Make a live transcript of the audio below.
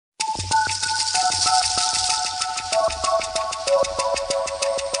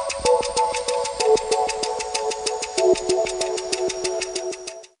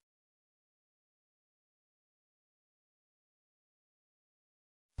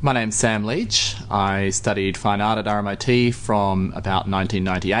My name's Sam Leach. I studied fine art at RMIT from about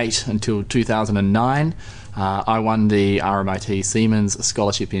 1998 until 2009. I won the RMIT Siemens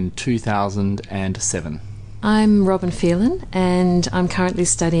scholarship in 2007. I'm Robin Phelan, and I'm currently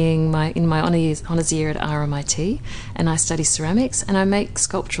studying in my honours year at RMIT, and I study ceramics and I make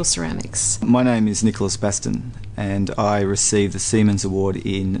sculptural ceramics. My name is Nicholas Baston, and I received the Siemens Award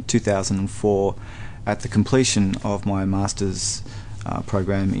in 2004 at the completion of my Master's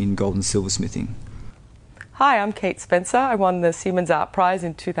program in gold and silversmithing. Hi, I'm Kate Spencer. I won the Siemens Art Prize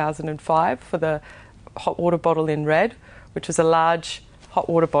in 2005 for the hot water bottle in red, which was a large hot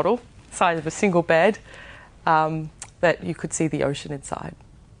water bottle, size of a single bed, that you could see the ocean inside.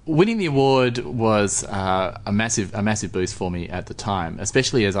 Winning the award was a massive boost for me at the time,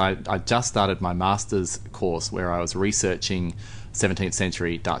 especially as I just started my master's course where I was researching 17th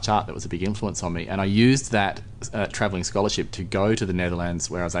century Dutch art. That was a big influence on me, and I used that travelling scholarship to go to the Netherlands,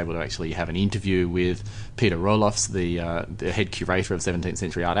 where I was able to actually have an interview with Peter Roelofs, the head curator of 17th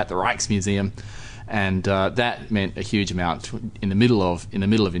century art at the Rijksmuseum. And that meant a huge amount in the middle of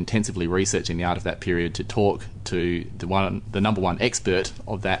intensively researching the art of that period, to talk to the number one expert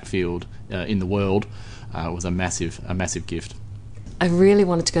of that field in the world was a massive gift. I really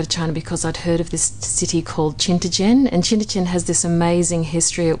wanted to go to China because I'd heard of this city called Qintian, and Qintian has this amazing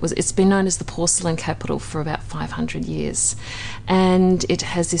history. It's been known as the porcelain capital for about 500 years, and it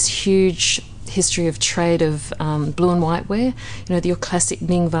has this huge history of trade of blue and white ware. You know, your classic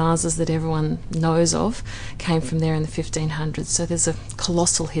Ming vases that everyone knows of came from there in the 1500s, so there's a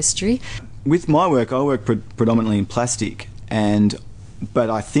colossal history. With my work, I work predominantly in plastic,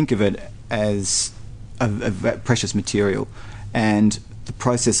 but I think of it as a precious material, and the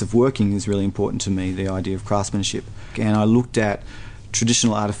process of working is really important to me, the idea of craftsmanship. And I looked at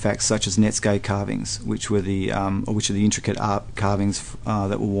traditional artefacts such as Netsuke carvings, which are the intricate art carvings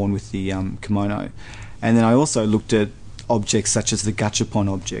that were worn with the kimono. And then I also looked at objects such as the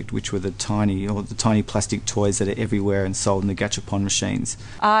gachapon object, which were the tiny plastic toys that are everywhere and sold in the gachapon machines.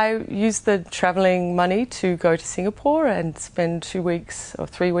 I used the travelling money to go to Singapore and spend 2 weeks or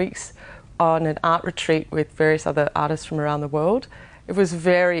 3 weeks on an art retreat with various other artists from around the world. It was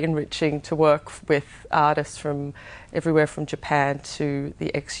very enriching to work with artists from everywhere from Japan to the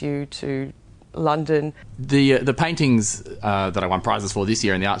XU to London. The paintings that I won prizes for this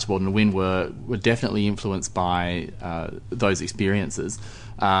year in the Archibald and the Wynne were definitely influenced by those experiences.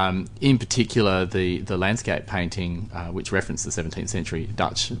 In particular, the landscape painting, which referenced the 17th century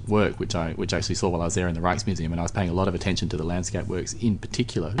Dutch work, which I actually saw while I was there in the Rijksmuseum, and I was paying a lot of attention to the landscape works in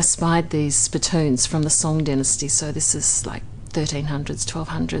particular. I spied these spittoons from the Song dynasty, so this is like 1300s,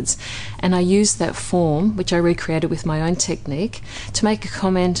 1200s, and I used that form, which I recreated with my own technique, to make a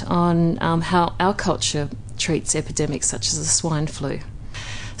comment on how our culture treats epidemics such as the swine flu.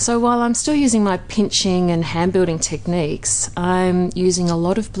 So while I'm still using my pinching and hand building techniques, I'm using a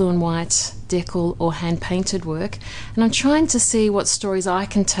lot of blue and white decal or hand painted work, and I'm trying to see what stories I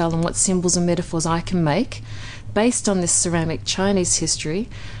can tell and what symbols and metaphors I can make based on this ceramic Chinese history,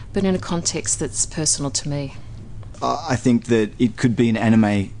 but in a context that's personal to me. I think that it could be an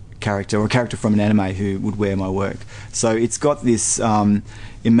anime character or a character from an anime who would wear my work. So it's got this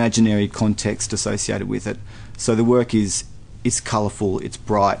imaginary context associated with it. So the work is colourful, it's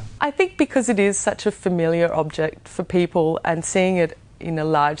bright. I think because it is such a familiar object for people, and seeing it in a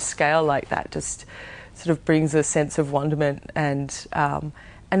large scale like that just sort of brings a sense of wonderment, and a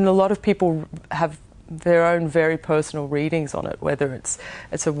lot of people have their own very personal readings on it, whether it's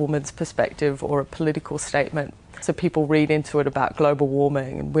a woman's perspective or a political statement. So people read into it about global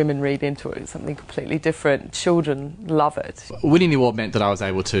warming, and women read into it something completely different. Children love it. Winning the award meant that I was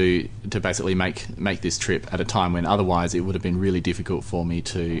able to basically make this trip at a time when otherwise it would have been really difficult for me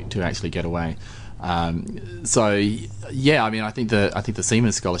to actually get away. So yeah, I mean, I think the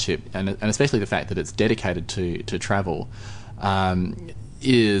Siemens scholarship, and especially the fact that it's dedicated to travel,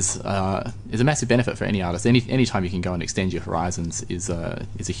 is a massive benefit for any artist. Any time you can go and extend your horizons is a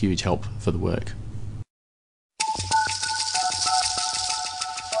huge help for the work.